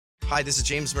Hi, this is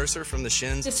James Mercer from The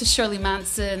Shins. This is Shirley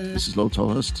Manson. This is Lo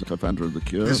Tolhurst, co-founder of The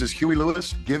Cure. This is Huey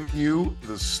Lewis giving you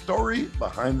the story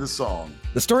behind the song.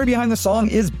 The Story Behind the Song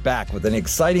is back with an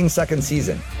exciting second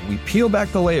season. We peel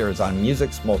back the layers on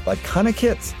music's most iconic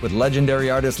hits with legendary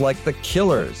artists like The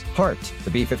Killers, Heart, the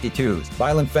B-52s,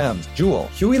 Violent Femmes, Jewel,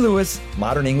 Huey Lewis,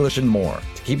 Modern English, and more.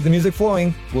 To keep the music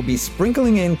flowing, we'll be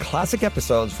sprinkling in classic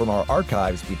episodes from our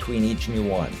archives between each new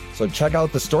one. So check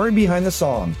out The Story Behind the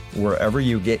Song wherever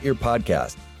you get your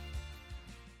podcast.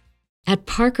 At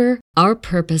Parker, our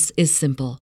purpose is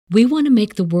simple. We want to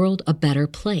make the world a better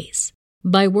place.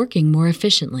 By working more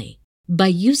efficiently, by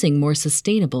using more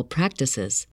sustainable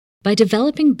practices, by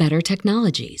developing better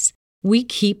technologies, we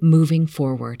keep moving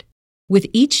forward. With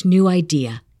each new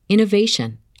idea,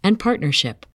 innovation, and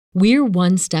partnership, we're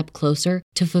one step closer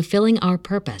to fulfilling our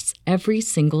purpose every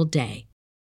single day.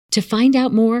 To find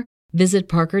out more, visit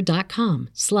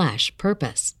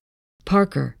parker.com/purpose.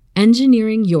 Parker,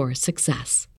 engineering your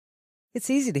success. It's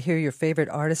easy to hear your favorite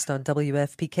artist on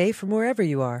WFPK from wherever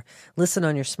you are. Listen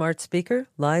on your smart speaker,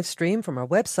 live stream from our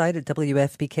website at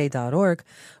WFPK.org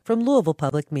from Louisville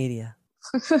Public Media.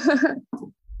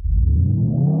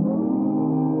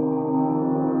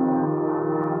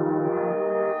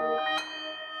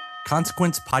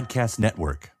 Consequence Podcast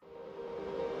Network.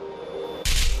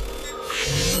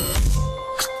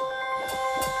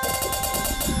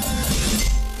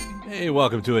 Hey,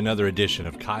 welcome to another edition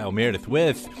of Kyle Meredith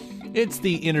with. It's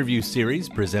the interview series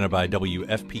presented by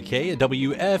WFPK at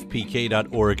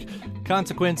WFPK.org,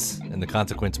 Consequence, and the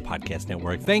Consequence Podcast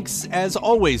Network. Thanks, as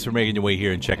always, for making your way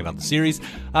here and checking out the series.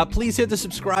 Please hit the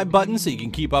subscribe button so you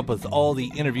can keep up with all the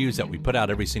interviews that we put out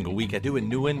every single week. I do a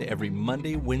new one every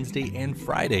Monday, Wednesday, and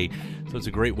Friday, so it's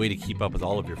a great way to keep up with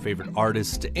all of your favorite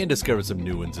artists and discover some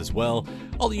new ones as well.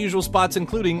 All the usual spots,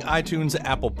 including iTunes,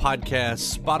 Apple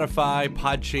Podcasts, Spotify,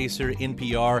 Podchaser,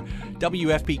 NPR,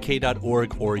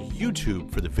 WFPK.org, or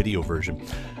YouTube for the video version.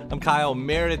 I'm Kyle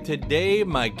Meredith. Today,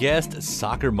 my guest,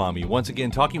 Soccer Mommy, once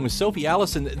again talking with Sophie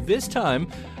Allison, this time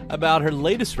about her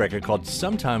latest record called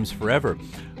Sometimes Forever.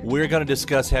 We're going to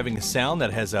discuss having a sound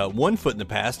that has one foot in the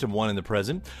past and one in the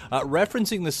present,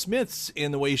 referencing the Smiths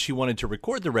in the way she wanted to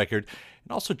record the record,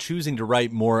 and also choosing to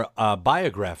write more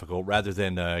biographical rather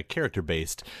than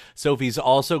character-based. Sophie's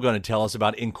also going to tell us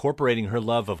about incorporating her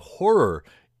love of horror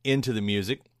into the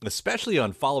music, especially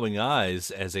on Following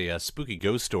Eyes as a spooky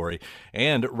ghost story,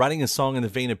 and writing a song in the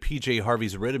vein of PJ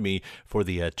Harvey's Rhythm for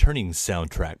the Turning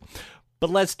soundtrack. But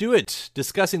let's do it.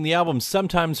 Discussing the album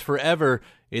Sometimes Forever,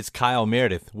 it's Kyle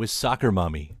Meredith with Soccer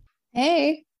Mommy.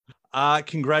 Hey.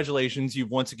 Congratulations. You've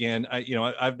once again,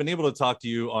 I've been able to talk to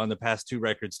you on the past two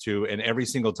records too, and every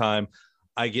single time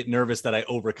I get nervous that I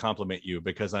overcompliment you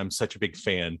because I'm such a big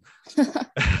fan.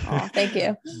 Oh, thank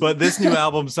you. But this new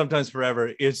album, Sometimes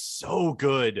Forever, is so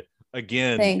good.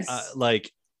 Again, thanks.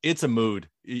 It's a mood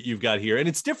you've got here, and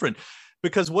it's different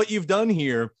because what you've done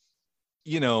here,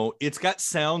 it's got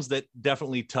sounds that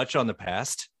definitely touch on the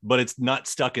past, but it's not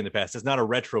stuck in the past. It's not a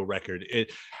retro record.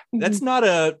 That's not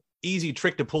a easy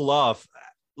trick to pull off.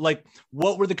 Like,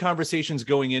 what were the conversations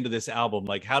going into this album?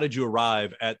 Like, how did you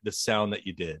arrive at the sound that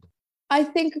you did? I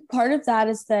think part of that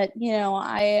is that,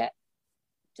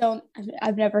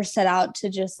 I've never set out to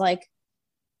just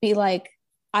be like,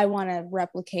 I want to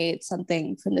replicate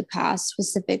something from the past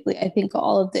specifically. I think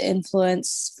all of the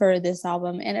influence for this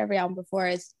album and every album before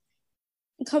it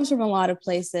comes from a lot of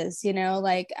places,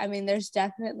 there's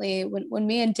definitely when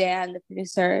me and Dan, the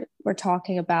producer, were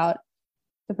talking about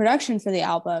the production for the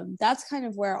album, that's kind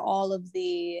of where all of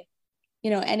the,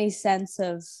 any sense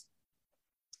of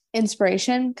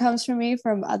inspiration comes from me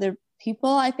from other people.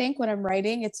 I think when I'm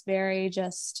writing, it's very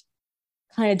just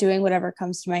kind of doing whatever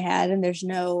comes to my head, and there's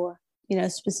no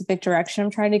specific direction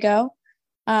I'm trying to go.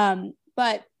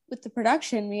 But with the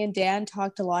production, me and Dan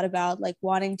talked a lot about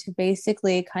wanting to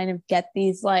basically kind of get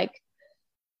these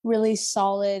really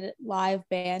solid live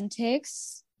band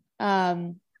takes,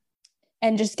 and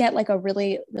just get a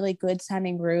really, really good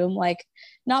sounding room,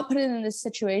 not put it in this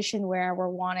situation where we're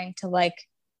wanting to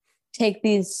take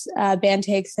these band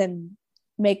takes and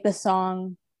make the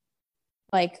song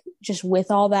just with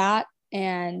all that,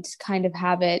 and kind of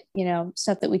have it,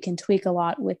 stuff that we can tweak a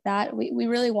lot with that. We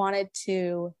really wanted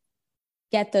to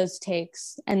get those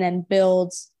takes and then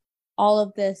build all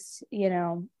of this,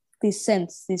 these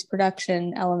synths, these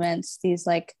production elements, these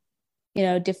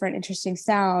different interesting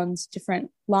sounds,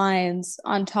 different lines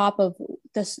on top of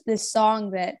this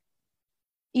song that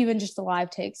even just the live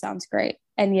take sounds great.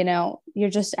 And, you're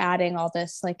just adding all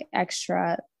this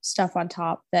extra stuff on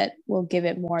top that will give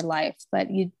it more life,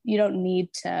 but you don't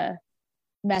need to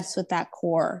mess with that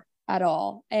core. at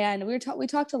all. And we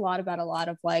talked a lot about a lot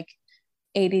of like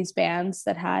 80s bands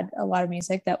that had a lot of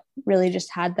music that really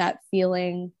just had that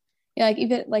feeling. You know, like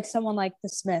even like someone like the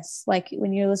Smiths, like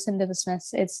when you listen to the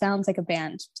Smiths, it sounds like a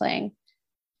band playing.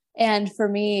 And for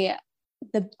me,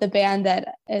 the band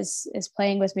that is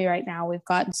playing with me right now, we've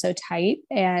gotten so tight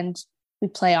and we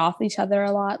play off each other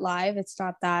a lot live. It's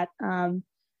not that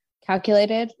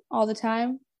calculated all the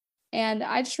time. And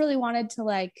I just really wanted to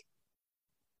like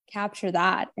capture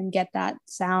that and get that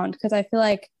sound, because I feel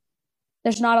like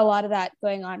there's not a lot of that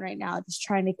going on right now, just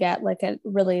trying to get like a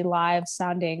really live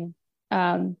sounding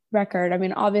record. I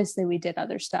mean, obviously we did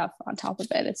other stuff on top of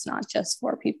it. It's not just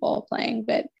 4 people playing,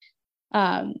 but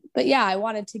yeah, I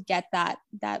wanted to get that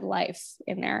life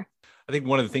in there. I think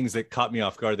one of the things that caught me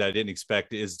off guard that I didn't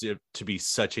expect is to be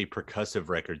such a percussive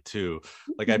record too.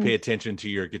 Like I pay attention to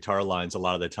your guitar lines a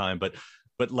lot of the time, but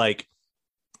like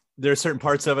there are certain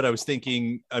parts of it I was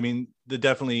thinking, I mean,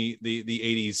 definitely the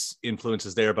 80s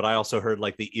influences there, but I also heard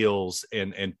like the Ills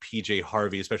and PJ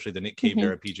Harvey, especially the Nick Cave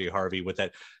era PJ Harvey with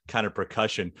that kind of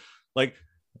percussion. Like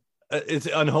it's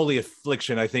Unholy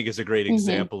Affliction, I think, is a great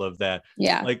example of that.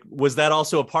 Yeah. Like, was that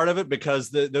also a part of it? Because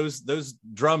those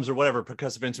drums or whatever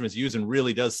percussive instruments using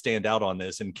really does stand out on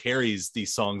this and carries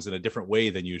these songs in a different way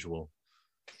than usual.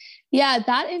 Yeah,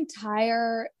 that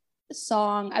entire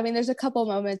song, I mean, there's a couple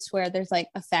moments where there's like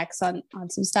effects on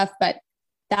some stuff, but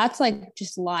that's like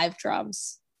just live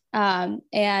drums. And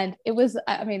it was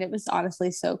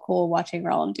honestly so cool watching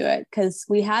Roland do it, because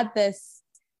we had this,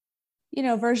 you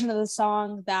know, version of the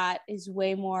song that is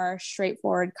way more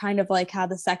straightforward, kind of like how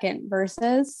the second verse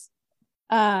is,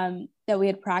 that we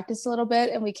had practiced a little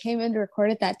bit, and we came in to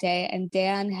record it that day, and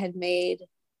Dan had made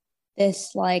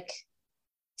this like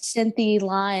synthy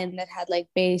line that had like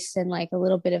bass and like a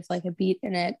little bit of like a beat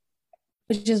in it,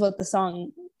 which is what the song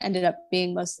ended up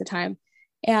being most of the time.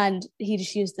 And he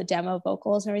just used the demo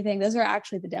vocals and everything. Those are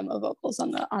actually the demo vocals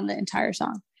on the entire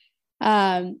song.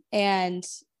 And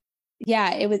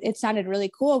yeah, it sounded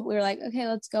really cool. We were like, okay,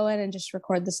 let's go in and just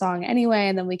record the song anyway,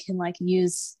 and then we can like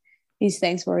use these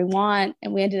things where we want.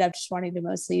 And we ended up just wanting to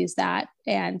mostly use that.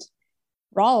 And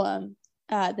Rollum,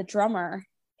 the drummer,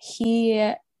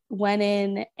 he went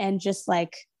in and just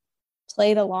like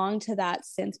played along to that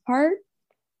synth part,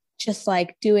 just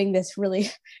like doing this really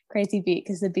crazy beat,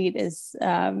 because the beat is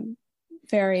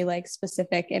very like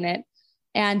specific in it,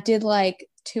 and did like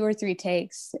 2 or 3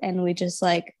 takes, and we just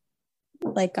like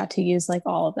got to use like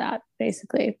all of that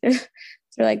basically through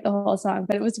like the whole song.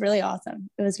 But it was really awesome.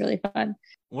 It was really fun.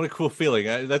 What a cool feeling.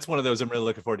 That's one of those I'm really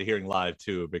looking forward to hearing live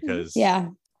too, because yeah,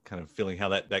 kind of feeling how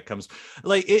that comes.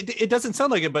 Like it doesn't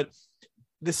sound like it, but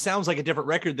this sounds like a different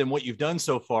record than what you've done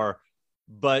so far,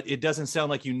 but it doesn't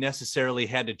sound like you necessarily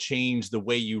had to change the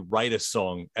way you write a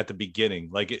song at the beginning.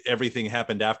 Like everything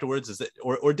happened afterwards. Is it,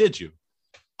 or did you?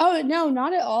 Oh, no,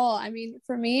 not at all. I mean,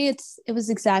 for me, it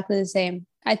was exactly the same.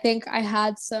 I think I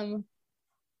had some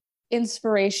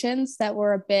inspirations that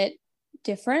were a bit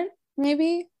different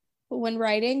maybe when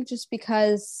writing, just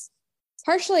because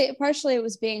partially it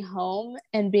was being home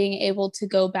and being able to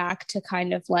go back to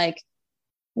kind of like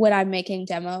when I'm making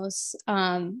demos,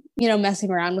 you know,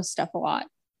 messing around with stuff a lot.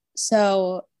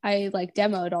 So I like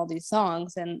demoed all these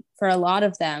songs, and for a lot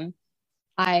of them,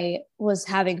 I was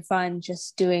having fun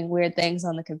just doing weird things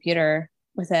on the computer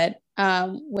with it,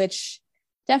 which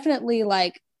definitely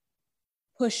like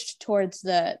pushed towards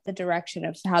the direction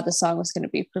of how the song was going to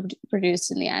be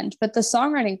produced in the end. But the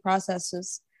songwriting process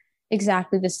was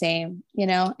exactly the same. You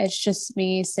know, it's just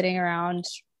me sitting around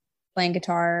playing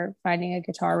guitar, finding a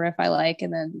guitar riff I like,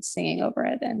 and then singing over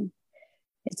it, and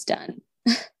it's done.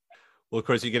 Well, of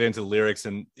course, you get into the lyrics,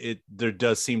 and there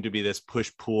does seem to be this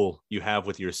push-pull you have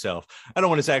with yourself. I don't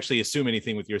want to actually assume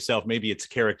anything with yourself. Maybe it's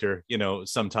character, you know,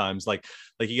 sometimes. Like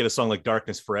you get a song like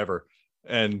Darkness Forever,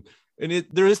 and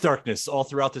there is darkness all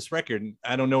throughout this record.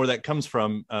 I don't know where that comes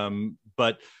from,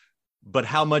 but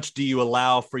how much do you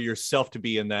allow for yourself to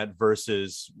be in that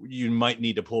versus you might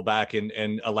need to pull back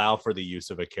and allow for the use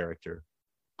of a character?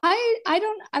 I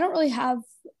don't really have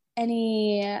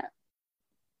any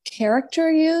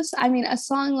character use. I mean, a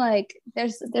song like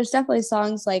there's definitely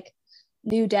songs like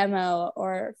New Demo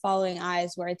or Following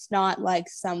Eyes where it's not like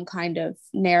some kind of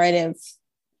narrative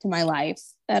to my life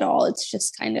at all. It's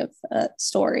just kind of a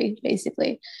story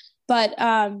basically. But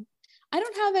I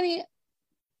don't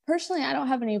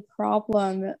have any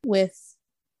problem with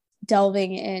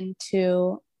delving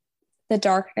into the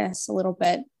darkness a little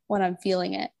bit when I'm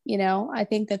feeling it. You know, I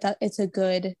think that it's a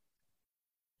good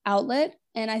outlet,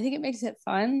 and I think it makes it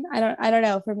fun. I don't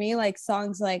know. For me, like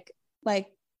songs like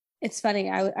it's funny.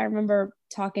 I remember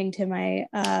talking to my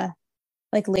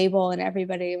like label and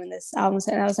everybody when this album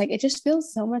said, I was like, it just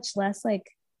feels so much less like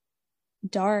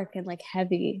dark and like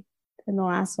heavy than the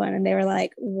last one. And they were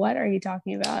like, what are you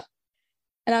talking about?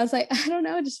 And I was like, I don't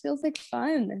know, it just feels like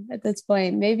fun at this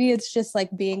point. Maybe it's just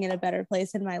like being in a better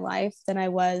place in my life than I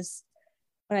was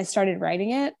when I started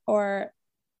writing it. Or,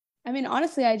 I mean,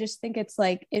 honestly, I just think it's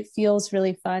like, it feels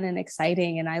really fun and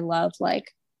exciting. And I love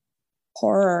like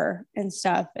horror and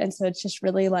stuff. And so it's just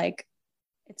really like,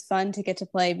 it's fun to get to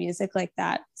play music like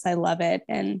that because I love it.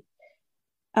 And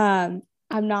I'm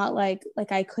not like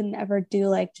I couldn't ever do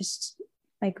like just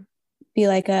like be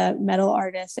like a metal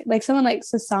artist, like someone like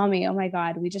Sasami. Oh my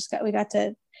God,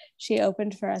 she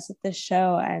opened for us at this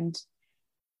show, and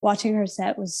watching her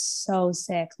set was so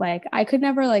sick. Like I could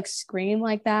never like scream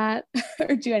like that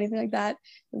or do anything like that.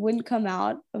 It wouldn't come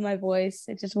out of my voice.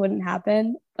 It just wouldn't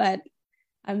happen. But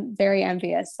I'm very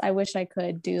envious. I wish I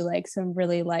could do like some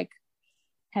really like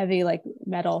heavy like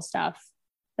metal stuff.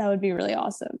 That would be really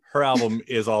awesome. Her album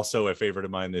is also a favorite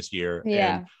of mine this year.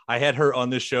 Yeah. And I had her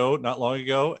on this show not long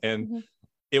ago, and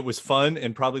it was fun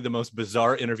and probably the most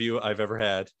bizarre interview I've ever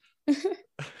had.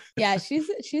 Yeah,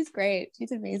 she's great.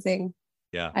 She's amazing.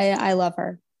 Yeah. I love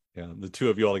her. Yeah. The two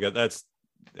of you all together. That's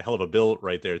a hell of a bill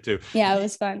right there too. Yeah, it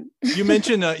was fun. You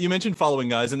mentioned Following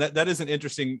Guys, and that is an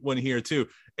interesting one here too.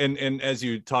 And as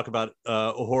you talk about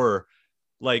horror,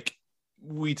 like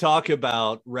we talk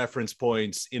about reference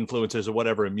points, influences, or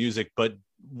whatever in music, but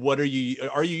what are you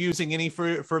using any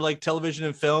for like television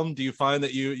and film? Do you find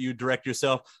that you direct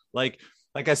yourself? Like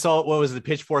I saw, what was the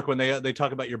Pitchfork when they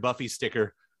talk about your Buffy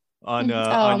sticker on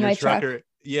your trucker?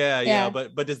 Yeah.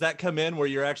 But does that come in where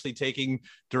you're actually taking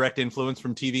direct influence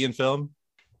from TV and film?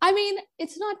 I mean,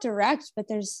 it's not direct, but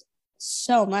there's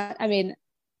so much. I mean,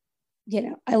 you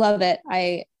know, I love it.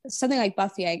 Something like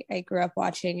Buffy, I grew up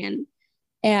watching,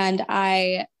 and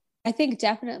I think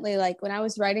definitely like when I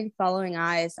was writing Following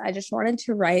Eyes, I just wanted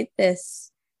to write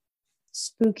this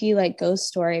spooky like ghost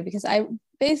story, because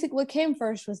what came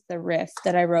first was the riff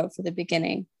that I wrote for the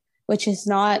beginning, which is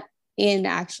not in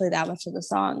actually that much of the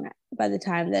song by the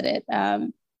time that it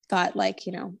got like,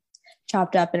 you know,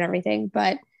 chopped up and everything.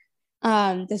 But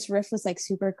this riff was like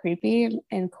super creepy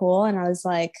and cool. And I was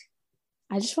like,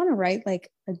 I just want to write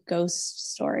like a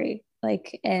ghost story,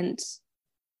 like, and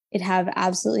it have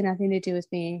absolutely nothing to do with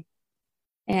me,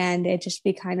 and it just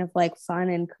be kind of like fun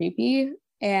and creepy.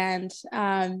 And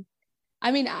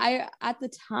I mean, at the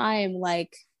time,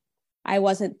 like, I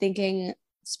wasn't thinking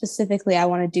specifically I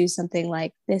want to do something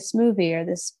like this movie or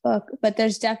this book, but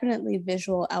there's definitely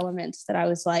visual elements that I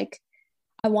was like,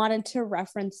 I wanted to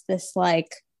reference this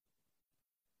like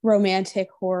romantic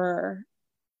horror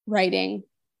writing,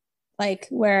 like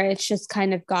where it's just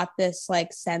kind of got this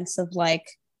like sense of like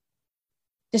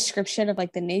description of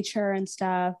like the nature and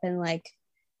stuff, and like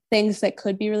things that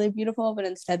could be really beautiful, but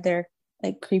instead they're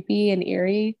like creepy and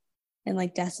eerie and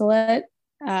like desolate.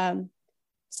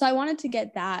 So I wanted to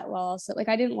get that while also like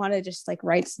I didn't want to just like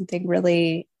write something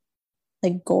really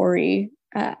like gory.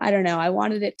 I don't know. I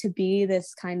wanted it to be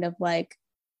this kind of like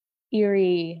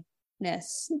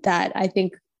eeriness that I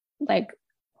think like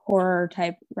horror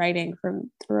type writing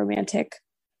from the Romantic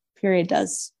period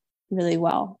does really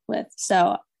well with.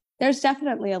 So there's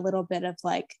definitely a little bit of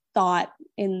like thought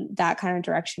in that kind of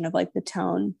direction of like the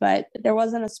tone, but there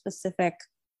wasn't a specific,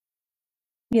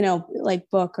 you know, like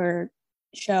book or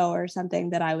show or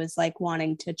something that I was like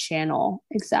wanting to channel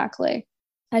exactly.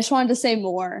 I just wanted to say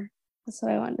more. That's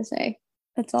what I wanted to say.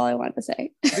 That's all I wanted to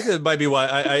say. I think that might be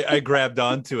why I grabbed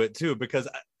onto it too, because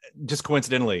just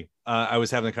coincidentally, I was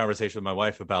having a conversation with my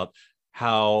wife about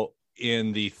how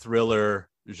in the thriller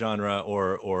genre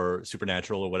or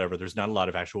supernatural or whatever, there's not a lot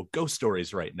of actual ghost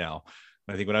stories right now.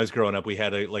 I think when I was growing up, we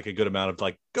had a good amount of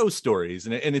like ghost stories,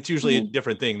 and it's usually a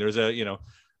different thing. There's a, you know,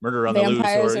 murder on the loose,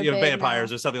 or you know,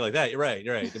 vampires or something like that. You're right.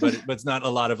 But it's not a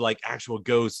lot of like actual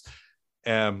ghosts.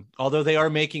 Although they are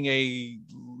making a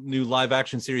new live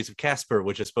action series of Casper,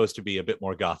 which is supposed to be a bit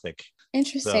more gothic.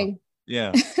 Interesting. So,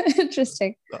 yeah.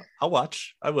 Interesting. I'll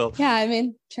watch. I will. Yeah, I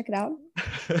mean, check it out.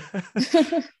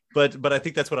 But I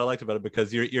think that's what I liked about it,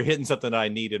 because you're hitting something I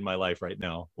need in my life right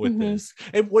now with this.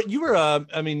 And what you were,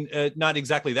 I mean, not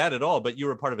exactly that at all, but you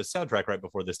were part of a soundtrack right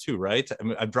before this too, right?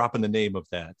 I'm dropping the name of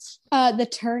that. The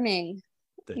Turning.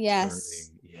 Yes.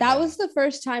 Turning. Yeah. That was the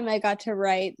first time I got to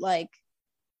write like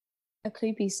a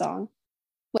creepy song.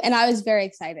 And I was very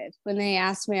excited. When they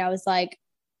asked me, I was like,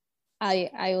 I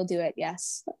will do it.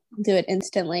 Yes. I'll do it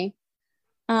instantly.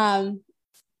 And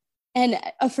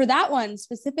for that one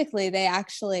specifically,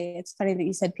 it's funny that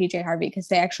you said PJ Harvey, because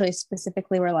they actually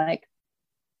specifically were like,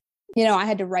 you know, I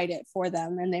had to write it for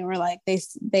them. And they were like,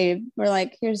 they were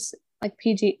like, here's like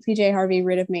PJ Harvey,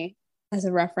 Rid of Me. as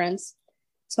a reference.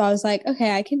 So I was like,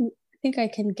 okay, I think I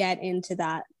can get into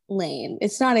that lane.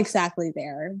 It's not exactly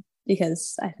there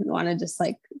because I didn't want to just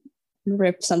like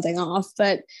rip something off,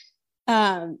 but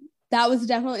that was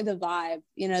definitely the vibe,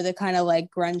 you know, the kind of like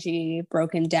grungy,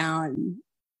 broken down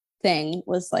thing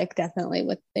was like definitely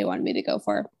what they wanted me to go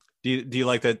for. Do you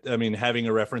like that? I mean, having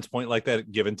a reference point like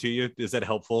that given to you, is that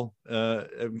helpful?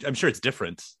 I'm sure it's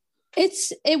different.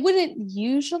 It wouldn't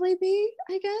usually be,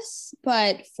 I guess,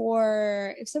 but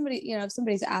if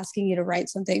somebody's asking you to write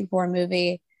something for a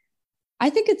movie, I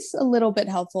think it's a little bit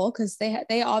helpful because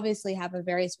they obviously have a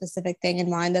very specific thing in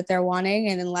mind that they're wanting,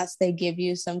 and unless they give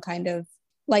you some kind of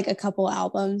like a couple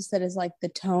albums that is like the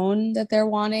tone that they're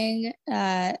wanting,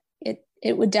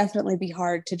 it would definitely be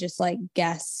hard to just like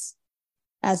guess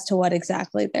as to what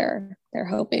exactly they're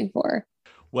hoping for.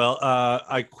 Well,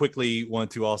 I quickly want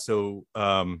to also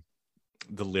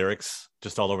the lyrics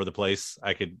just all over the place.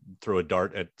 I could throw a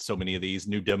dart at so many of these.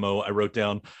 New demo I wrote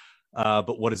down,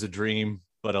 but what is a dream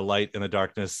but a light in the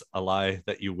darkness, a lie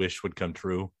that you wish would come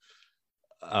true.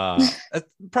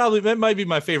 That might be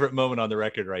my favorite moment on the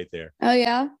record right there. Oh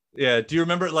yeah. Yeah. Do you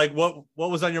remember like what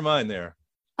was on your mind there?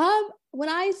 When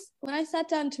I sat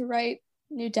down to write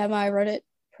New Demo, I wrote it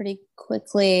pretty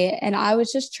quickly, and I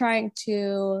was just trying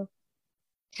to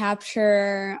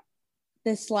capture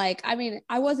this, like, I mean,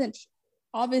 I wasn't,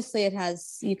 obviously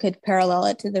you could parallel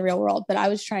it to the real world, but I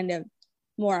was trying to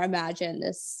more imagine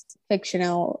this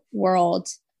fictional world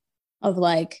of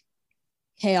like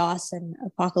chaos and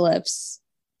apocalypse.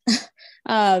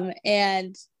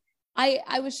 And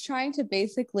I was trying to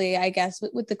basically, I guess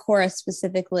with the chorus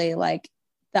specifically, like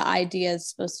the idea is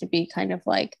supposed to be kind of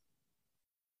like,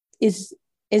 is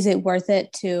it worth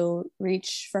it to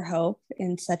reach for hope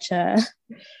in such a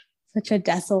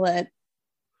desolate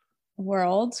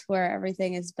world where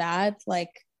everything is bad?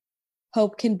 Like,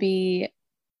 hope can be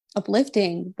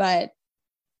uplifting, but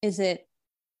does it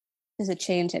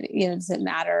change it? You know, does it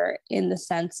matter in the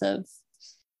sense of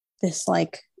this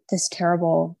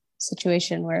terrible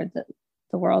situation where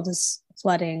the world is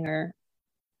flooding, or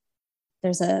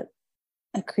there's a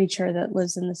creature that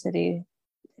lives in the city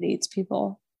that eats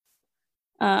people?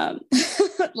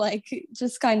 Like,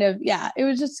 just kind of, yeah, it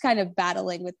was just kind of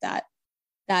battling with that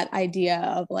idea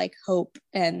of like hope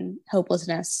and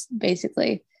hopelessness,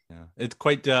 basically. Yeah, it's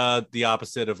quite the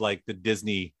opposite of like the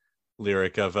Disney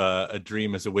lyric of a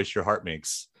dream is a wish your heart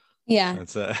makes. Yeah,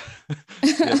 that's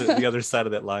the other side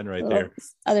of that line right there.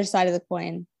 Other side of the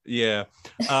coin. Yeah.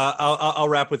 I'll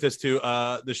wrap with this too.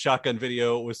 The shotgun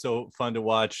video was so fun to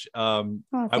watch. I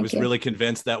was really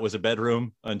convinced that was a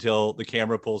bedroom until the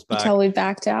camera pulls back. Until we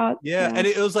backed out. Yeah. And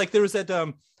it was like, there was that,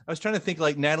 I was trying to think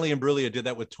like Natalie Imbruglia did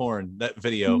that with Torn, that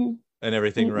video and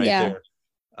everything right there.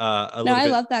 I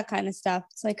love that kind of stuff.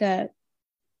 It's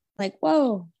like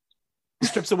whoa. It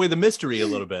strips away the mystery a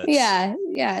little bit. Yeah.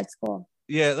 It's cool.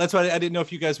 Yeah. That's why I didn't know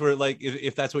if you guys were like,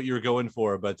 if that's what you were going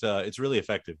for, but it's really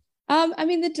effective. I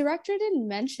mean, the director didn't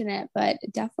mention it, but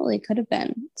it definitely could have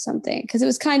been something, because it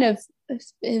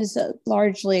was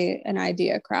largely an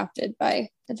idea crafted by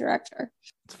the director.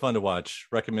 It's fun to watch.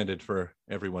 Recommended for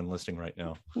everyone listening right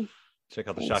now. Check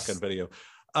out the shotgun video.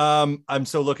 I'm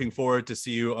so looking forward to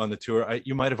see you on the tour.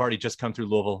 You might have already just come through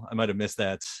Louisville. I might have missed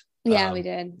that. Yeah, we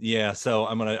did. Yeah, so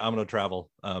I'm gonna travel.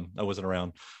 I wasn't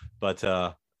around,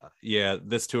 but yeah,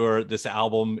 this tour, this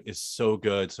album is so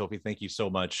good. Sophie, thank you so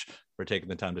much for taking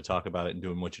the time to talk about it and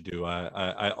doing what you do.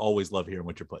 I always love hearing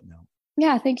what you're putting out.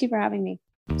 Yeah, thank you for having me.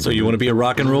 So you want to be a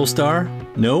rock and roll star?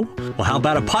 No? Well, how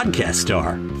about a podcast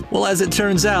star? Well, as it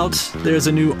turns out, there's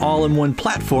a new all-in-one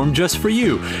platform just for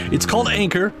you. It's called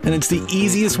Anchor, and it's the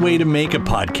easiest way to make a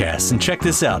podcast. And check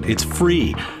this out, it's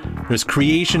free. There's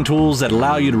creation tools that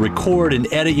allow you to record and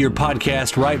edit your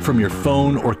podcast right from your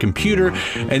phone or computer,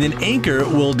 and then Anchor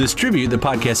will distribute the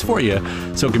podcast for you,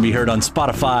 so it can be heard on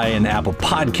Spotify and Apple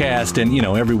Podcast and,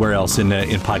 everywhere else in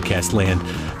podcast land.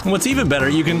 And what's even better,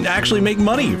 you can actually make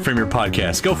money from your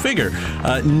podcast. Go figure.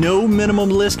 No minimum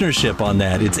listenership on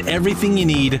that. It's everything you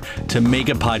need to make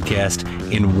a podcast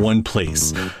in one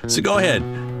place. So go ahead.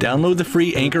 Download the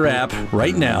free Anchor app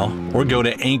right now or go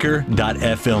to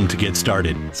anchor.fm to get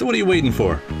started. So what are you waiting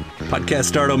for? Podcast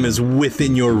stardom is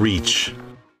within your reach.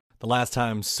 The last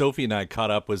time Sophie and I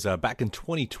caught up was back in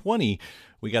 2020.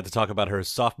 We got to talk about her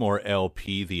sophomore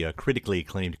LP, the critically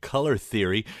acclaimed Color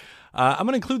Theory. I'm going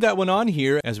to include that one on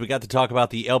here as we got to talk about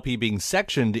the LP being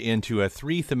sectioned into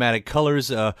 3 thematic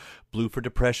colors, blue for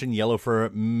depression, yellow for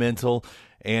mental,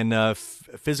 and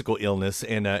physical illness,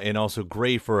 and also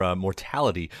gray for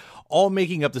mortality, all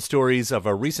making up the stories of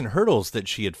recent hurdles that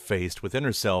she had faced within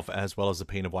herself, as well as the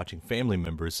pain of watching family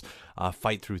members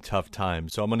fight through tough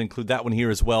times. So I'm going to include that one here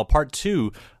as well. Part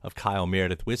 2 of Kyle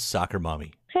Meredith with Soccer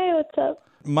Mommy. Hey, what's up?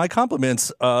 My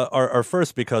compliments are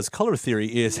first because Color Theory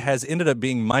has ended up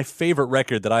being my favorite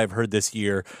record that I've heard this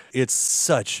year. It's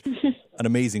such an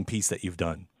amazing piece that you've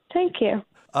done. Thank you.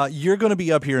 You're going to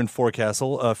be up here in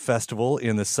Forecastle Festival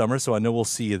in the summer, so I know we'll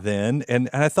see you then. And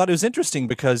I thought it was interesting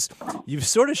because you've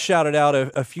sort of shouted out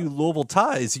a few Louisville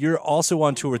ties. You're also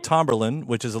on tour with Tomberlin,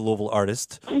 which is a Louisville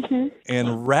artist,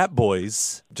 and Rat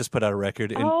Boys just put out a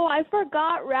record. And I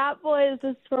forgot Rat Boys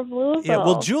is from Louisville. yeah,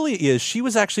 well, Julia is. She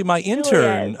was actually my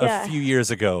intern a few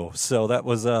years ago, so that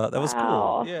was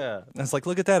cool. Yeah, I was like,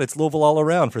 look at that, it's Louisville all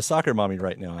around for Soccer Mommy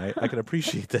right now. I can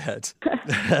appreciate that.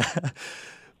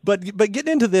 But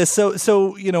getting into this,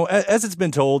 so you know, as it's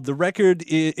been told, the record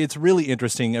it's really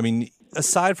interesting. I mean,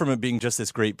 aside from it being just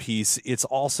this great piece, it's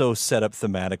also set up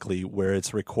thematically where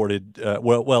it's recorded.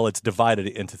 It's divided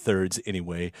into thirds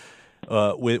anyway,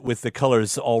 with the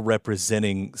colors all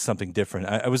representing something different.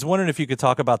 I was wondering if you could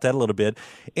talk about that a little bit,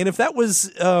 and if that was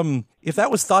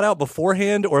thought out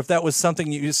beforehand, or if that was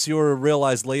something you sort of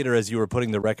realized later as you were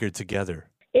putting the record together.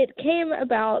 It came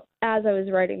about as I was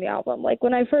writing the album. Like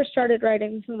when I first started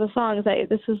writing some of the songs, I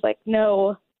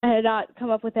had not come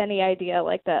up with any idea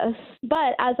like this.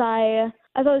 But as I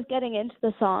was getting into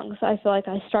the songs, I feel like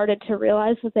I started to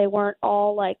realize that they weren't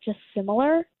all like just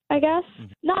similar, I guess.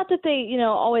 Not that they,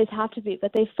 always have to be,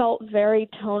 but they felt very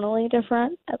tonally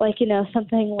different. Like,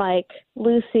 something like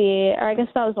Lucy, or I guess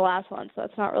that was the last one, so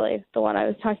that's not really the one I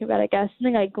was talking about, I guess.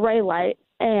 Something like Gray Light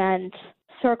and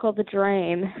Circle the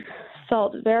Drain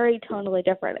felt very tonally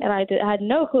different, and I had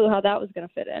no clue how that was going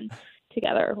to fit in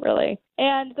together, really.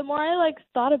 And the more I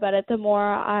thought about it, the more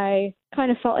I kind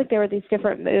of felt like there were these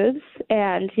different moods.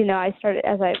 And I started,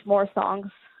 as more songs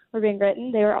were being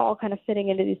written, they were all kind of fitting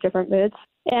into these different moods,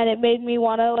 and it made me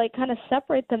want to kind of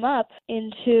separate them up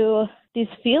into these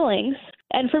feelings.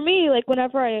 And for me,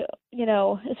 whenever I,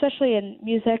 especially in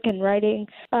music and writing,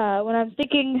 when I'm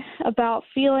thinking about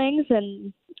feelings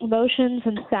and emotions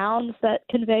and sounds that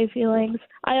convey feelings,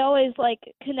 I always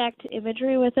connect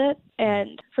imagery with it.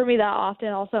 And for me, that often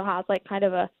also has kind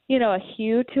of a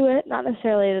hue to it, not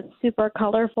necessarily super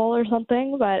colorful or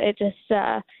something, but it just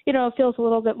it feels a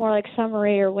little bit more like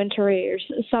summery or wintry or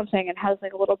something, and has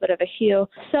a little bit of a hue.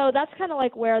 So that's kind of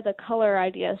where the color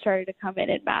idea started to come in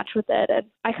and match with it. And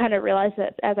I kind of realized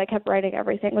that as I kept writing,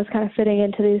 everything was kind of fitting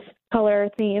into these color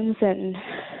themes, and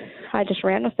I just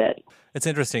ran with it. It's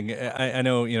interesting. I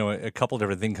know, a couple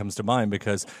different things comes to mind,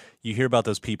 because you hear about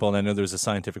those people, and I know there's a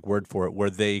scientific word for it, where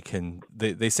they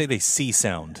say they see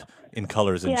sound in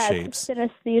colors and shapes. Yeah,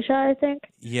 synesthesia, I think.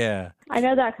 Yeah. I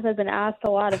know that because I've been asked a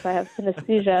lot if I have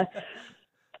synesthesia,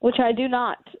 which I do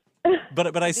not.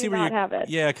 But I see where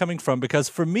you're coming from, because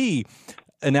for me,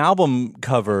 an album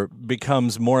cover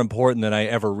becomes more important than I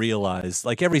ever realized,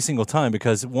 every single time,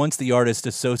 because once the artist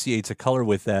associates a color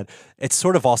with that, it's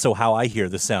sort of also how I hear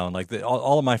the sound.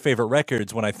 All of my favorite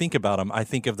records, when I think about them, I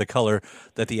think of the color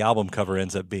that the album cover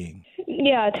ends up being.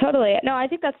 Yeah, totally. No, I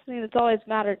think that's something that's always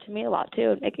mattered to me a lot,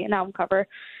 too, making an album cover,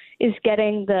 is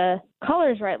getting the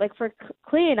colors right. For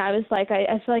Clean, I was I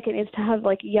feel like it needs to have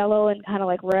yellow and kind of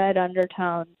red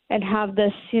undertone, and have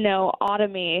this,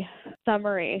 autumny,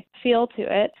 summery feel to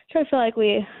it, which I feel like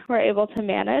we were able to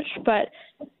manage. But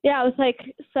yeah, it was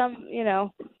some,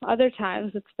 other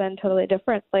times it's been totally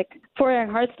different. For Young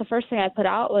Hearts, the first thing I put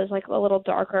out was a little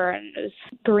darker, and it was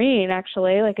green,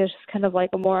 actually. It was just kind of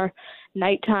a more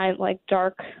nighttime,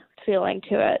 dark feeling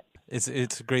to it.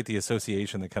 It's great, the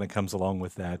association that kind of comes along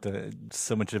with that.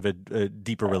 So much of a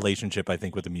deeper relationship, I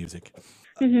think, with the music.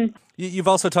 Mm-hmm. You've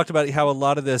also talked about how a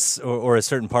lot of this, or a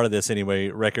certain part of this anyway,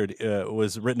 record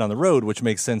was written on the road, which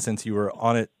makes sense since you were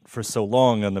on it for so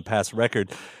long on the past record.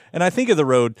 And I think of the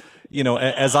road,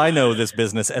 as I know this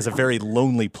business, as a very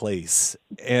lonely place.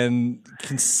 And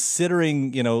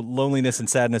considering, loneliness and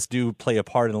sadness do play a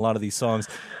part in a lot of these songs,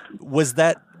 was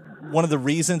that one of the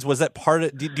reasons? Was that part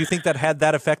of? Do you think that had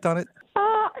that effect on it?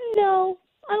 No,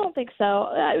 I don't think so.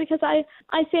 Because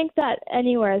I think that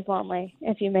anywhere is lonely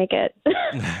if you make it.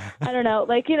 I don't know.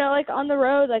 On the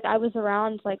road, I was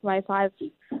around my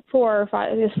four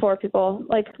people,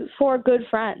 4 good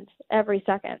friends every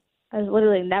second. I was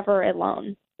literally never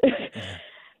alone.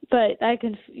 But I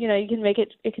can, you can make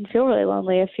it. It can feel really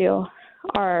lonely if you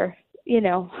are,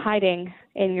 hiding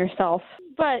in yourself.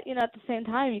 But, at the same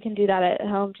time, you can do that at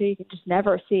home, too. You can just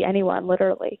never see anyone,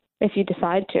 literally, if you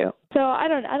decide to. So I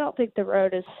don't think the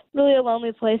road is really a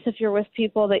lonely place if you're with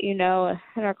people that you know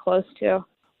and are close to.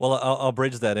 Well, I'll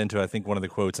bridge that into, I think, one of the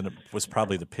quotes, and it was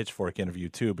probably the Pitchfork interview,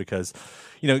 too, because,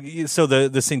 so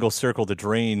the single Circle the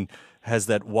Drain has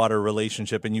that water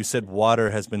relationship, and you said water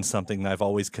has been something I've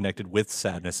always connected with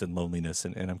sadness and loneliness,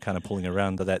 and I'm kind of pulling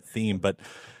around to that theme. But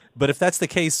if that's the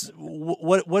case,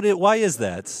 why is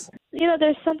that?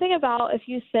 There's something about if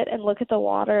you sit and look at the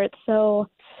water, it's so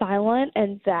silent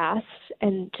and vast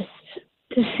and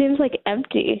just seems like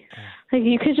empty. Like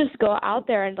you could just go out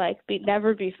there and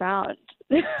never be found.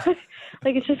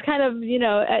 Like it's just kind of,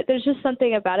 there's just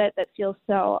something about it that feels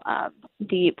so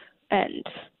deep and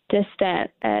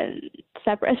distant and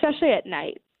separate, especially at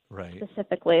night. Right.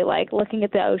 Specifically, like looking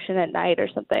at the ocean at night or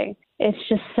something. It's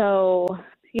just so,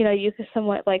 you could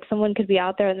someone could be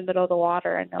out there in the middle of the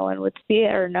water and no one would see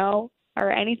it or know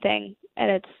or anything,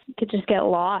 and you could just get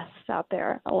lost out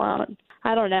there alone.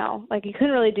 I don't know. Like you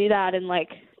couldn't really do that in like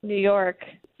New York.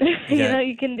 Yeah.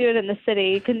 You can do it in the city.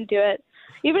 You couldn't do it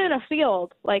even in a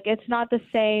field. Like it's not the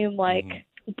same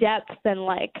depth, and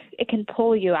like it can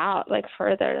pull you out like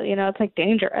further. It's like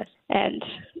dangerous, and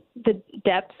the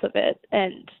depths of it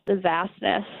and the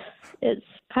vastness is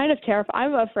kind of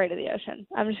terrifying. I'm afraid of the ocean.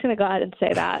 I'm just going to go ahead and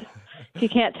say that. If you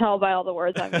can't tell by all the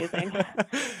words I'm using,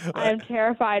 I'm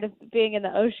terrified of being in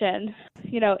the ocean,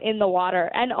 in the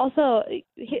water. And also,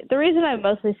 the reason I'm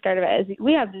mostly scared of it is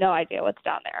we have no idea what's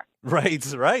down there. Right.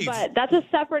 But that's a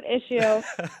separate issue,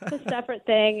 a separate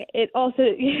thing. It also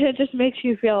it just makes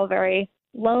you feel very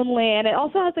lonely, and it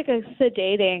also has like a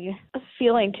sedating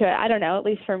feeling to it. I don't know, at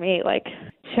least for me. Like,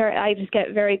 sure, I just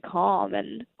get very calm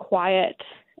and quiet,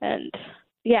 and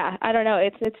yeah, I don't know.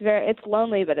 It's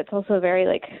lonely, but it's also very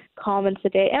like calm and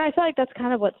sedate. And I feel like that's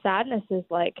kind of what sadness is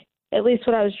like. At least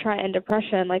what I was trying in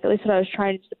depression, like at least what I was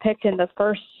trying to depict in the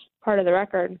first part of the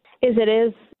record, is it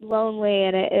is lonely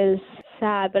and it is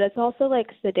sad, but it's also like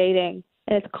sedating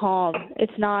and it's calm.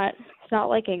 It's not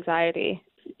like anxiety.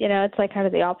 It's like kind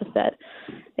of the opposite.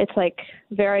 It's like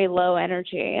very low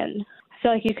energy, and I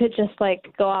feel like you could just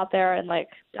like go out there and like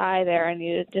die there and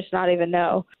you just not even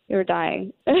know you were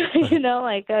dying.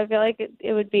 Like I feel like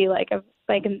it would be like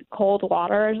in cold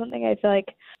water or something. I feel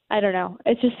like, I don't know.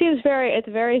 It just seems it's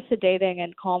very sedating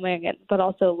and calming, but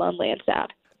also lonely and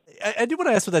sad. I do want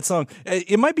to ask with that song.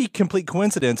 It might be complete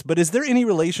coincidence, but is there any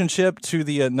relationship to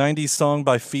the 90s song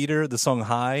by Feeder, the song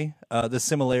High, the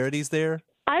similarities there?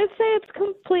 I would say it's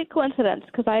complete coincidence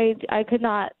because I could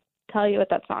not tell you what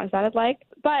that song sounded like.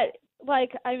 But,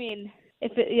 like, I mean,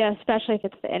 especially if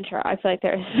it's the intro, I feel like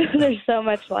there's so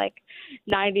much, like,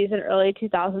 90s and early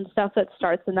 2000s stuff that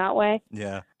starts in that way.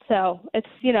 Yeah. So it's,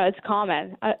 it's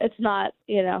common. It's not,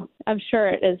 I'm sure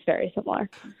it is very similar.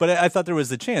 But I thought there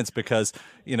was a chance because,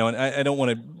 and I don't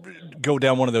want to go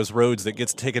down one of those roads that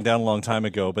gets taken down a long time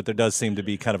ago, but there does seem to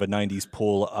be kind of a 90s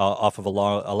pull off of a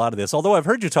lot of this. Although I've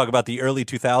heard you talk about the early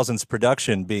 2000s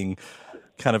production being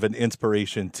kind of an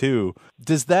inspiration too.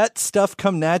 Does that stuff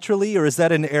come naturally, or is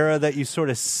that an era that you sort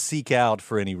of seek out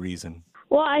for any reason?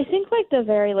 Well, I think like the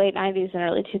very late 90s and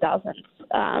early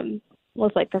 2000s,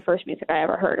 was like the first music I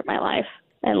ever heard in my life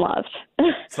and loved.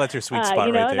 So that's your sweet spot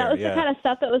right there. And that was the kind of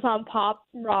stuff that was on pop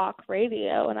rock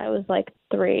radio when I was like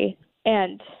 3.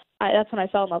 And that's when I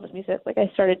fell in love with music. Like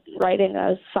I started writing when I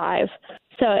was 5.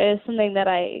 So it was something that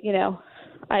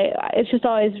it's just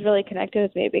always really connected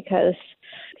with me because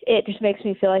it just makes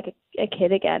me feel like a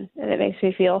kid again. And it makes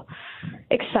me feel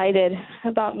excited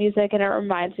about music, and it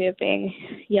reminds me of being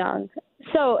young.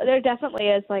 So there definitely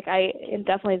is, like, I am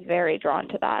definitely very drawn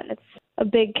to that. And it's a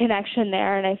big connection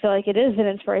there. And I feel like it is an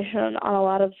inspiration on a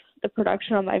lot of the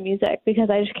production of my music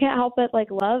because I just can't help but, like,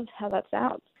 love how that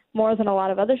sounds more than a lot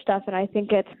of other stuff. And I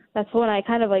think that's when I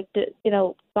kind of, like,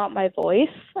 got my voice,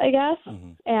 I guess.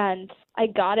 Mm-hmm. And I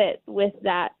got it with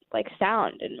that, like,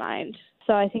 sound in mind.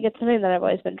 So I think it's something that I've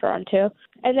always been drawn to.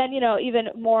 And then, even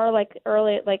more, like,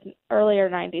 earlier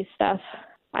 90s stuff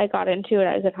I got into when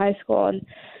I was in high school and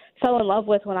fell in love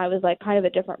with when I was like kind of a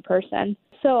different person.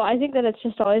 So I think that it's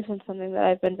just always been something that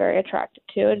I've been very attracted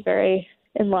to and very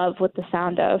in love with the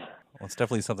sound of. Well, it's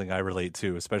definitely something I relate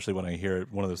to, especially when I hear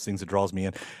it, one of those things that draws me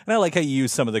in. And I like how you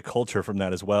use some of the culture from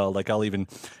that as well. Like I'll even,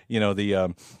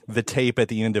 the tape at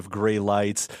the end of Gray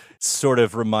Lights sort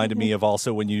of reminded me of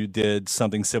also when you did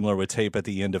something similar with tape at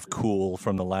the end of Cool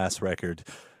from the last record.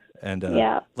 And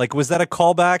like, was that a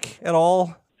callback at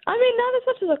all? I mean, not as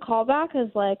much as a callback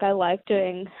as like I like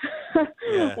doing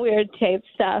weird tape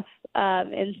stuff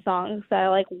in songs. I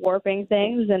like warping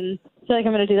things, and I feel like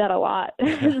I'm going to do that a lot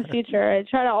in the future. I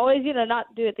try to always, not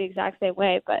do it the exact same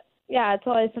way, but yeah, it's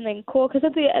always something cool because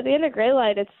at the end of Gray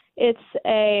Light, there's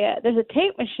a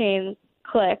tape machine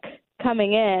click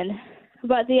coming in,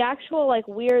 but the actual like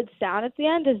weird sound at the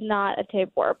end is not a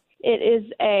tape warp. It is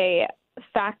a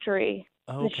factory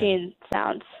machine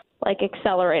sounds, like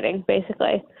accelerating,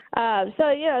 basically. So,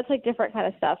 it's like different kind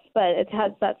of stuff, but it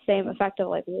has that same effect of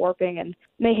like warping and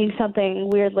making something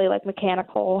weirdly like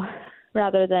mechanical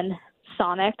rather than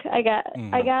sonic, I guess.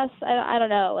 I don't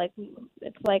know. Like,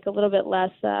 it's like a little bit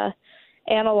less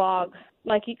analog,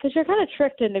 like, because you're kind of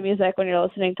tricked into music when you're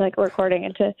listening to like a recording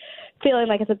into feeling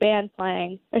like it's a band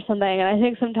playing or something. And I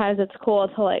think sometimes it's cool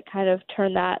to like kind of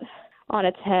turn that on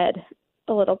its head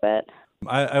a little bit.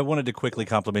 I wanted to quickly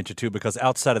compliment you, too, because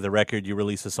outside of the record, you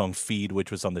released the song Feed, which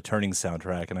was on the Turning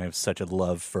soundtrack, and I have such a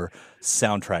love for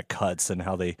soundtrack cuts and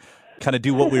how they kind of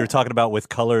do what we were talking about with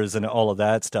colors and all of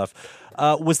that stuff.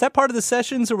 Was that part of the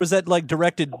sessions, or was that like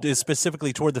directed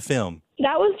specifically toward the film?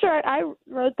 That was I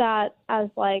wrote that as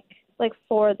like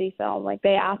for the film. Like,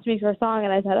 they asked me for a song,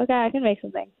 and I said, okay, I can make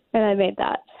something, and I made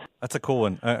that. That's a cool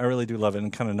one. I really do love it,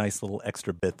 and kind of nice little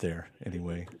extra bit there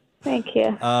anyway. Thank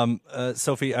you.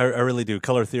 Sophie, I really do.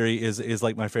 Color Theory is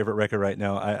like my favorite record right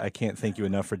now. I can't thank you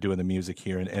enough for doing the music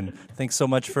here, and thanks so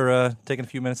much for taking a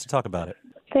few minutes to talk about it.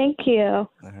 Thank you. All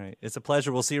right. It's a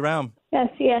pleasure. We'll see you around. Yeah,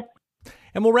 see ya.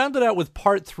 And we'll round it out with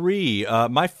part 3.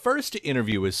 My first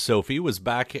interview with Sophie was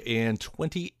back in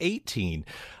 2018.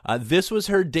 This was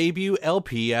her debut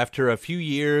LP after a few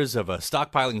years of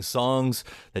stockpiling songs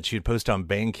that she'd post on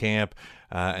Bandcamp.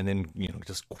 And then,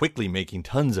 just quickly making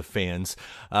tons of fans.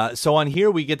 So on here,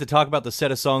 we get to talk about the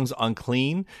set of songs on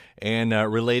Clean and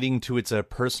relating to its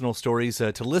personal stories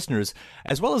to listeners,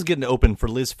 as well as getting open for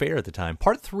Liz Phair at the time.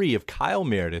 Part 3 of Kyle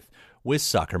Meredith with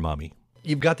Soccer Mommy.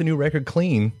 You've got the new record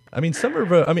Clean. I mean,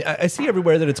 I see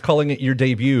everywhere that it's calling it your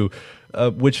debut,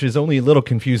 which is only a little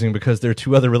confusing because there are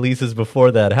 2 other releases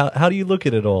before that. How do you look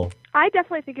at it all? I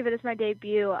definitely think of it as my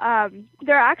debut.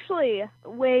 There are actually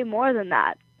way more than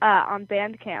that on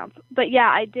Bandcamp. But yeah,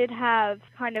 I did have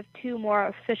kind of 2 more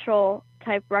official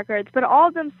type records, but all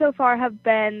of them so far have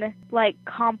been like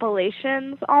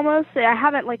compilations almost. I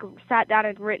haven't like sat down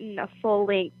and written a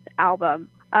full-length album.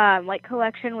 Like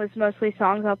Collection was mostly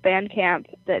songs off Bandcamp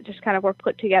that just kind of were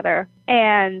put together.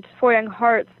 And For Young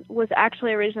Hearts was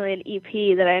actually originally an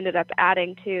EP that I ended up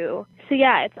adding to. So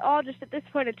yeah, it's all just, at this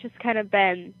point, it's just kind of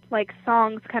been like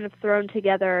songs kind of thrown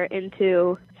together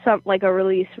into some like a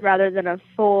release rather than a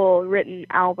full written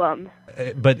album.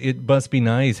 But it must be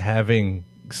nice having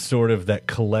sort of that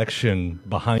collection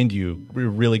behind you,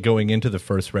 really going into the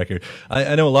first record.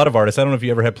 I know a lot of artists, I don't know if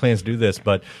you ever had plans to do this,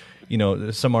 but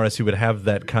some artists who would have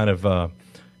that kind of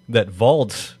that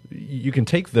vault, you can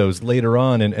take those later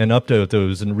on and update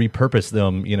those and repurpose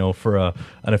them, for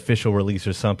an official release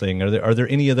or something. Are there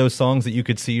any of those songs that you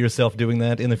could see yourself doing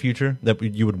that in the future that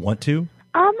you would want to?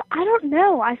 I don't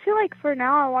know. I feel like for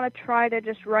now I want to try to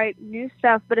just write new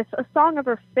stuff, but if a song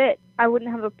ever fit, I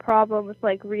wouldn't have a problem with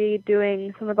like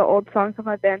redoing some of the old songs on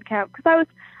my Bandcamp, because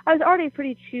I was already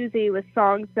pretty choosy with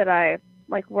songs that I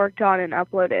like worked on and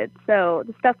uploaded. So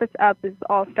the stuff that's up is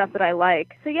all stuff that I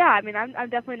like. So yeah, I mean, I'm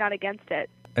definitely not against it.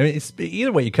 I mean,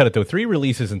 either way you cut it, though, 3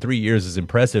 releases in 3 years is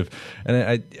impressive.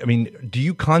 And I mean, do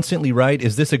you constantly write?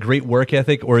 Is this a great work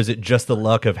ethic, or is it just the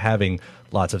luck of having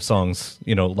lots of songs,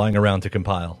 lying around to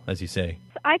compile, as you say?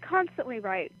 I constantly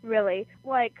write, really.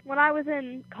 Like, when I was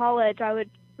in college, I would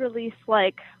release,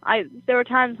 there were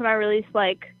times when I released, 2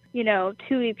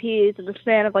 EPs in the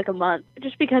span of, a month,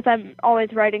 just because I'm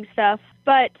always writing stuff.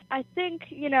 But I think,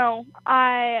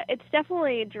 it's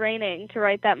definitely draining to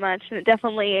write that much. And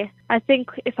I think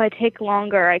if I take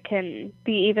longer, I can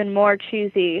be even more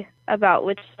choosy about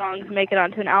which songs make it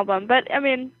onto an album. But, I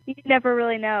mean, you never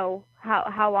really know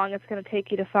how long it's going to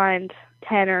take you to find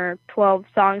 10 or 12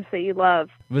 songs that you love.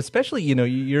 Especially,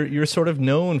 you're sort of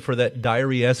known for that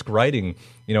diary-esque writing.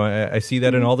 I see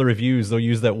that in all the reviews. They'll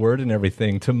use that word and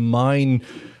everything to mine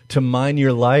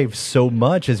your life so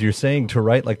much, as you're saying, to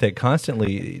write like that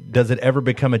constantly. Does it ever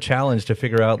become a challenge to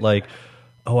figure out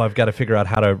I've got to figure out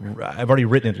I've already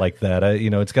written it like that.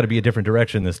 It's got to be a different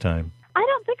direction this time. I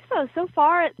don't think so. So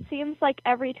far, it seems like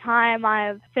every time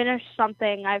I've finished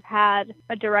something, I've had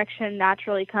a direction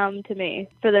naturally come to me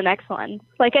for the next one.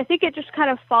 I think it just kind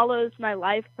of follows my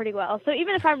life pretty well. So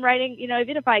even if I'm writing,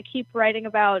 even if I keep writing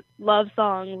about love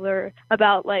songs or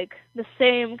about, the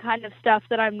same kind of stuff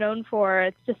that I'm known for,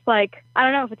 it's just I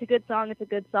don't know, if it's a good song, it's a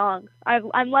good song.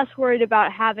 I'm less worried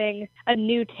about having a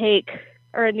new take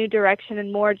or a new direction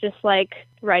and more just,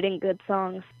 writing good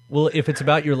songs. Well, if it's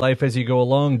about your life as you go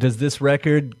along, does this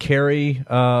record carry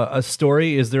a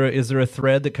story? Is there a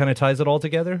thread that kind of ties it all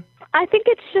together? I think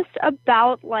it's just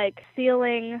about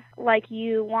feeling like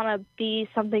you want to be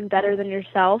something better than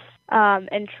yourself,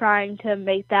 and trying to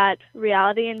make that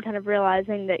reality, and kind of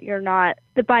realizing that you're not,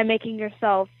 that by making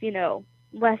yourself,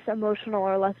 less emotional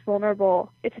or less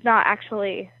vulnerable, it's not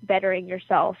actually bettering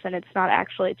yourself, and it's not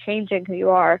actually changing who you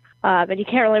are. And you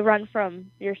can't really run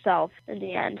from yourself in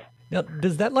the end. Now,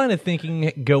 does that line of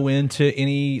thinking go into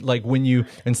any, like when you,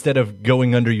 instead of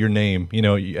going under your name, you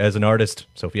know, as an artist,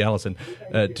 Sophie Allison,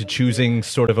 to choosing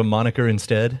sort of a moniker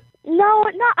instead? No,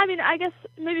 not. I mean, I guess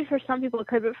maybe for some people it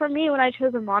could, but for me, when I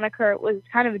chose a moniker, it was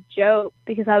kind of a joke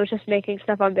because I was just making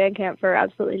stuff on Bandcamp for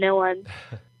absolutely no one.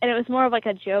 And it was more of like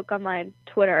a joke on my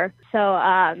Twitter. So,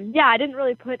 yeah, I didn't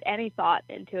really put any thought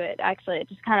into it, actually. It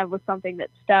just kind of was something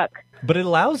that stuck. But it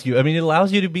allows you, I mean, it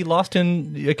allows you to be lost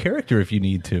in a character if you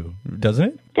need to, doesn't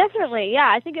it? Definitely,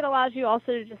 yeah. I think it allows you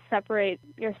also to just separate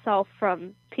yourself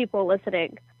from people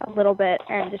listening a little bit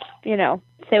and just, you know,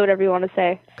 say whatever you want to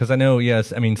say. Because I know,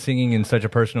 yes, I mean, singing in such a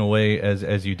personal way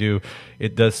as you do,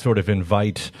 it does sort of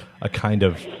invite a kind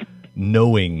of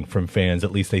knowing from fans.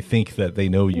 At least they think that they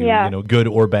know you, yeah. You know, good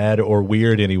or bad or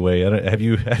weird anyway. Have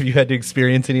you had to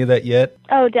experience any of that yet?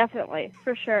 Oh, definitely,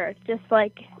 for sure. Just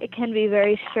like it can be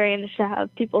very strange to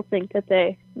have people think that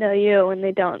they know you when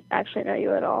they don't actually know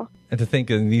you at all. And to think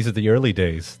these are the early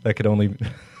days, that could only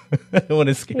I don't want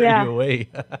to scare you away.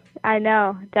 I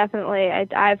know, definitely.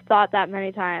 I've thought that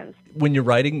many times. When you're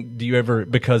writing, do you ever,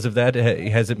 because of that,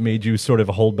 has it made you sort of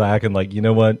hold back and like, you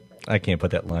know what, I can't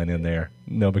put that line in there?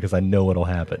 No, because I know what'll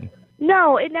happen.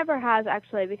 No, it never has,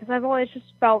 actually, because I've always just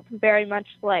felt very much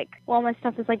like, well, my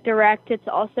stuff is like direct. It's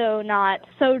also not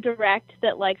so direct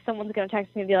that like someone's going to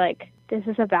text me and be like, this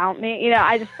is about me. You know,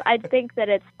 I think that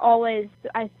it's always,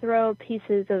 I throw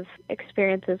pieces of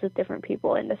experiences with different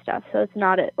people into stuff. So it's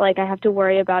not like I have to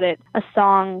worry about a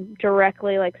song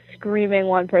directly like screaming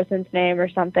one person's name or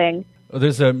something.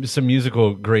 There's some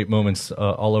musical great moments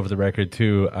all over the record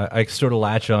too. I sort of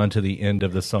latch on to the end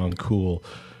of the song "Cool"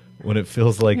 when it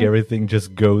feels like everything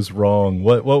just goes wrong.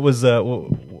 What was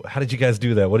how did you guys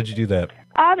do that? What did you do that?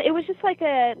 It was just like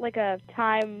a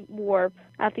time warp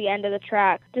at the end of the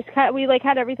track. Just we like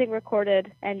had everything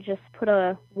recorded and just put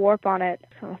a warp on it.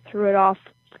 So I threw it off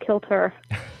kilter.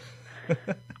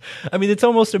 I mean, it's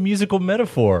almost a musical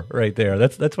metaphor right there.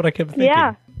 That's what I kept thinking.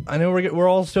 Yeah. I know we're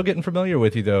all still getting familiar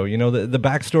with you, though. You know, the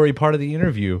backstory part of the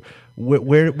interview.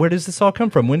 Where does this all come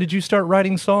from? When did you start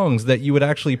writing songs that you would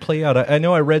actually play out? I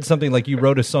know I read something like you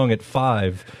wrote a song at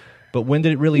 5, but when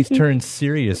did it really turn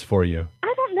serious for you?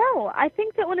 I don't know. I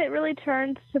think that when it really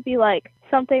turned to be like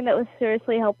something that was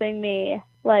seriously helping me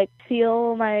like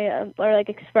feel my or like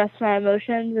express my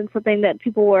emotions and something that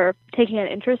people were taking an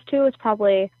interest to was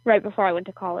probably right before I went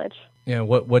to college. Yeah,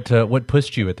 what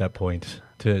pushed you at that point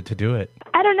to do it?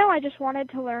 I don't know. I just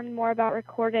wanted to learn more about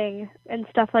recording and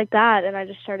stuff like that, and I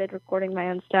just started recording my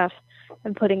own stuff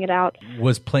and putting it out.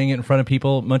 Was playing it in front of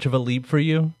people much of a leap for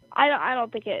you? I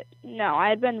don't think it. No, I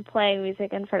had been playing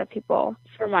music in front of people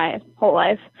for my whole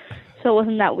life, so it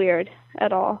wasn't that weird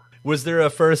at all. Was there a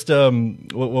first,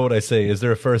 what would I say? Is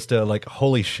there a first, like,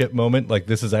 holy shit moment? Like,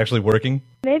 this is actually working?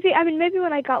 Maybe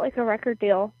when I got, like, a record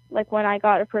deal, like, when I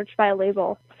got approached by a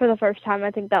label for the first time, I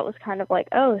think that was kind of like,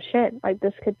 oh, shit, like,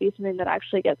 this could be something that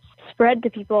actually gets spread to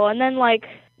people. And then, like,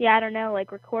 yeah, I don't know,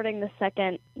 like, recording this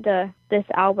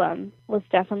album was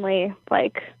definitely,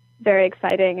 like, very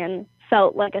exciting and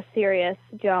felt like a serious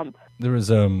jump. There was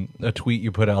a tweet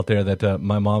you put out there that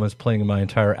my mom is playing my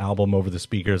entire album over the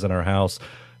speakers in our house.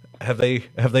 Have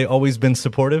they always been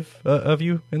supportive of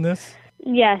you in this?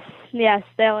 Yes,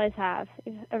 they always have,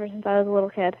 ever since I was a little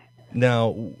kid.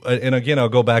 Now, and again, I'll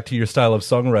go back to your style of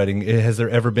songwriting. Has there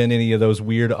ever been any of those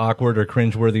weird, awkward, or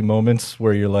cringeworthy moments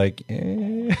where you're like,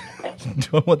 do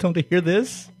I want them to hear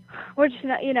this? We're just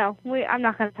not, I'm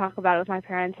not going to talk about it with my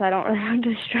parents. I don't really have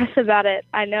to stress about it.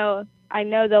 I know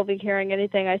they'll be hearing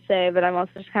anything I say, but I'm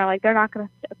also just kind of like, they're not going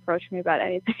to approach me about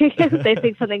anything if they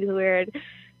think something's weird.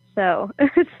 So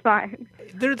it's fine.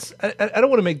 I don't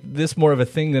want to make this more of a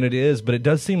thing than it is, but it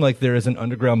does seem like there is an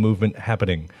underground movement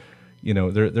happening. You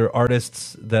know, there are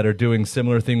artists that are doing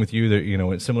similar thing with you. That, you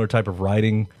know, similar type of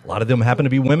writing. A lot of them happen to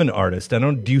be women artists.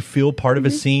 Do you feel part of a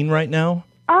scene right now?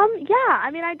 Yeah.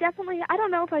 I mean, I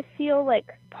don't know if I feel like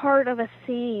part of a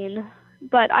scene,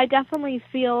 but I definitely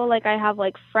feel like I have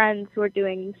like friends who are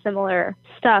doing similar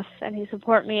stuff and who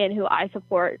support me and who I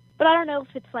support. But I don't know if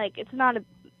it's like, it's not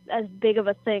as big of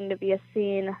a thing to be a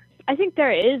scene. I think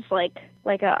there is like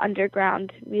a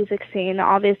underground music scene,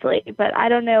 obviously, but I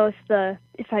don't know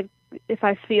if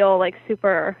I feel like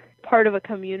super part of a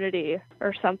community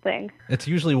or something. It's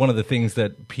usually one of the things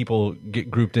that people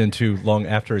get grouped into long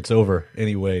after it's over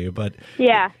anyway, but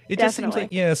yeah, it just seems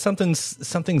like,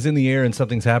 something's in the air and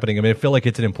something's happening. I mean, I feel like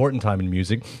it's an important time in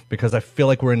music because I feel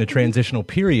like we're in a transitional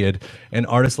period and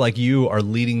artists like you are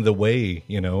leading the way,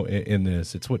 in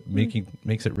this. It's what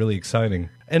makes it really exciting.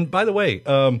 And by the way,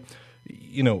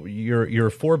 your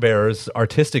forebears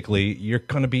artistically, you're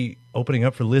going to be opening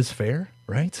up for Liz Phair,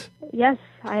 right? Yes,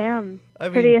 I am.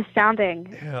 Pretty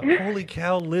astounding. Yeah, holy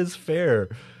cow, Liz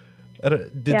Phair.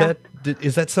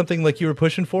 Is that something like you were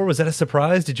pushing for? Was that a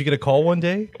surprise? Did you get a call one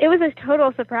day? It was a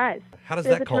total surprise. How does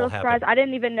that call happen? Surprise. I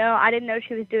didn't know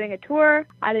she was doing a tour.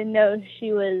 I didn't know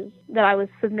that I was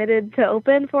submitted to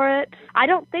open for it. I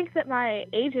don't think that my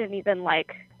agent even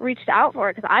reached out for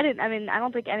it because I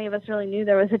don't think any of us really knew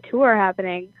there was a tour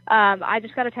happening. I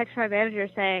just got a text from my manager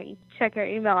saying, check your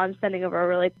email, I'm sending over a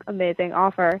really amazing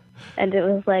offer. And it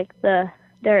was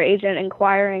their agent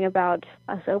inquiring about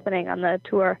us opening on the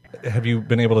tour. Have you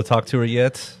been able to talk to her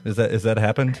yet? Is that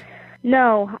happened?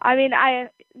 No. I mean,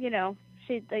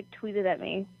 she tweeted at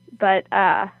me, but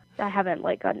I haven't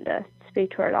gotten to speak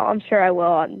to her at all. I'm sure I will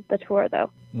on the tour though.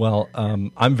 Well,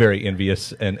 I'm very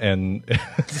envious and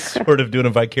sort of doing a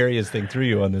vicarious thing through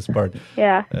you on this part.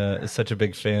 Yeah. Such a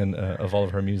big fan of all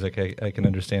of her music. I can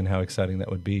understand how exciting that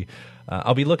would be.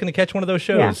 I'll be looking to catch one of those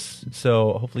shows,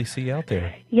 so hopefully see you out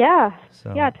there. Yeah.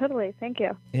 Yeah, totally. Thank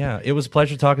you. Yeah, it was a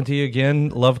pleasure talking to you again.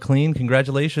 Love Clean.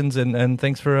 Congratulations, and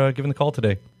thanks for giving the call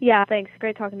today. Yeah, thanks.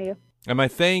 Great talking to you. And my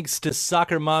thanks to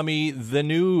Soccer Mommy. The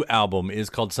new album is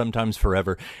called Sometimes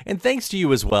Forever. And thanks to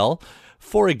you as well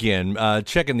for, again,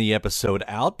 checking the episode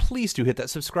out. Please do hit that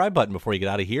subscribe button before you get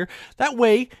out of here. That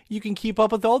way, you can keep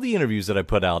up with all the interviews that I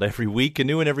put out every week, a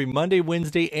new one every Monday,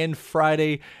 Wednesday, and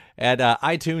Friday at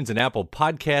iTunes and Apple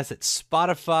Podcasts, at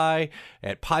Spotify,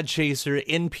 at Podchaser,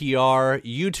 NPR,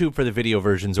 YouTube for the video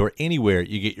versions, or anywhere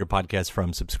you get your podcasts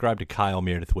from. Subscribe to Kyle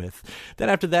Meredith With. Then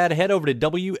after that, head over to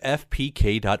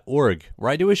WFPK.org,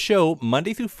 where I do a show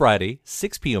Monday through Friday,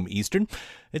 6 p.m. Eastern.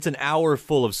 It's an hour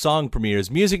full of song premieres,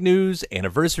 music news,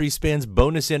 anniversary spins,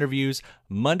 bonus interviews,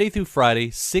 Monday through Friday,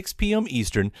 6 p.m.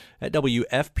 Eastern at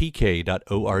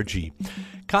WFPK.org.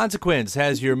 Consequence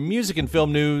has your music and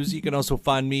film news. You can also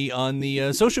find me on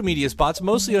the social media spots,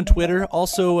 mostly on Twitter,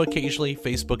 also occasionally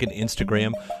Facebook and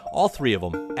Instagram, all three of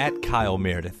them, at Kyle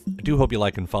Meredith. I do hope you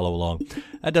like and follow along.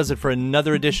 That does it for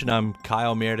another edition. I'm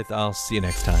Kyle Meredith. I'll see you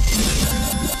next time.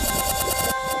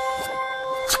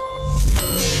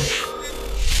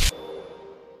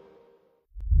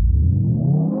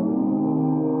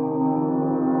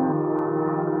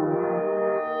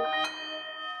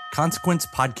 Consequence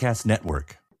Podcast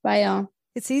Network. Bye, y'all.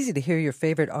 It's easy to hear your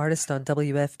favorite artist on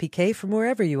WFPK from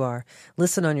wherever you are.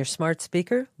 Listen on your smart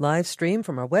speaker, live stream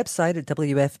from our website at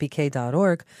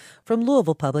WFPK.org, from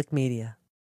Louisville Public Media.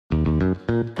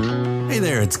 Hey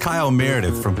there, it's Kyle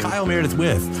Meredith from Kyle Meredith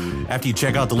With. After you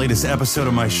check out the latest episode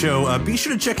of my show, be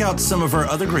sure to check out some of our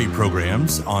other great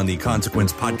programs on the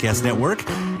Consequence Podcast Network,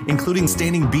 including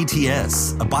Standing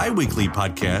BTS, a bi-weekly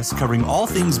podcast covering all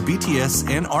things BTS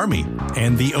and ARMY,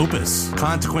 and The Opus,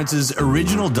 Consequence's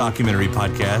original documentary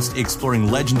podcast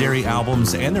exploring legendary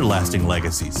albums and their lasting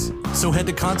legacies. So head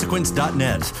to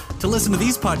consequence.net to listen to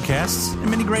these podcasts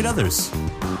and many great others.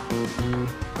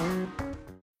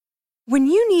 When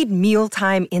you need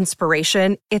mealtime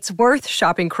inspiration, it's worth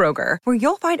shopping Kroger, where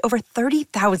you'll find over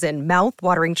 30,000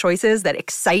 mouth-watering choices that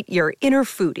excite your inner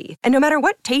foodie. And no matter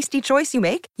what tasty choice you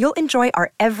make, you'll enjoy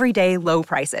our everyday low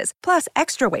prices, plus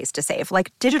extra ways to save,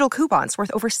 like digital coupons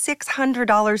worth over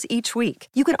 $600 each week.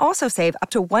 You can also save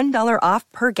up to $1 off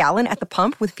per gallon at the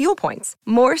pump with fuel points.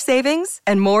 More savings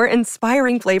and more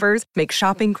inspiring flavors make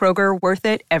shopping Kroger worth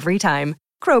it every time.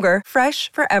 Kroger,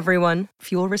 fresh for everyone.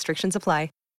 Fuel restrictions apply.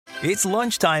 It's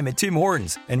lunchtime at Tim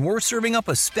Hortons, and we're serving up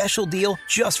a special deal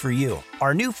just for you.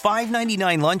 Our new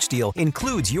 $5.99 lunch deal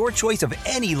includes your choice of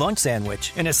any lunch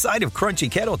sandwich and a side of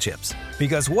crunchy kettle chips.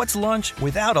 Because what's lunch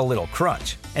without a little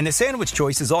crunch? And the sandwich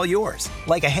choice is all yours,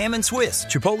 like a ham and Swiss,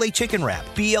 Chipotle chicken wrap,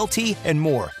 BLT, and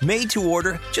more, made to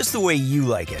order just the way you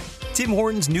like it. Tim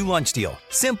Hortons' new lunch deal.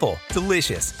 Simple,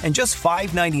 delicious, and just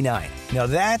 $5.99. Now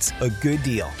that's a good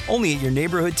deal. Only at your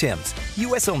neighborhood Tim's.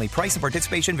 U.S. only. Price and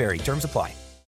participation vary. Terms apply.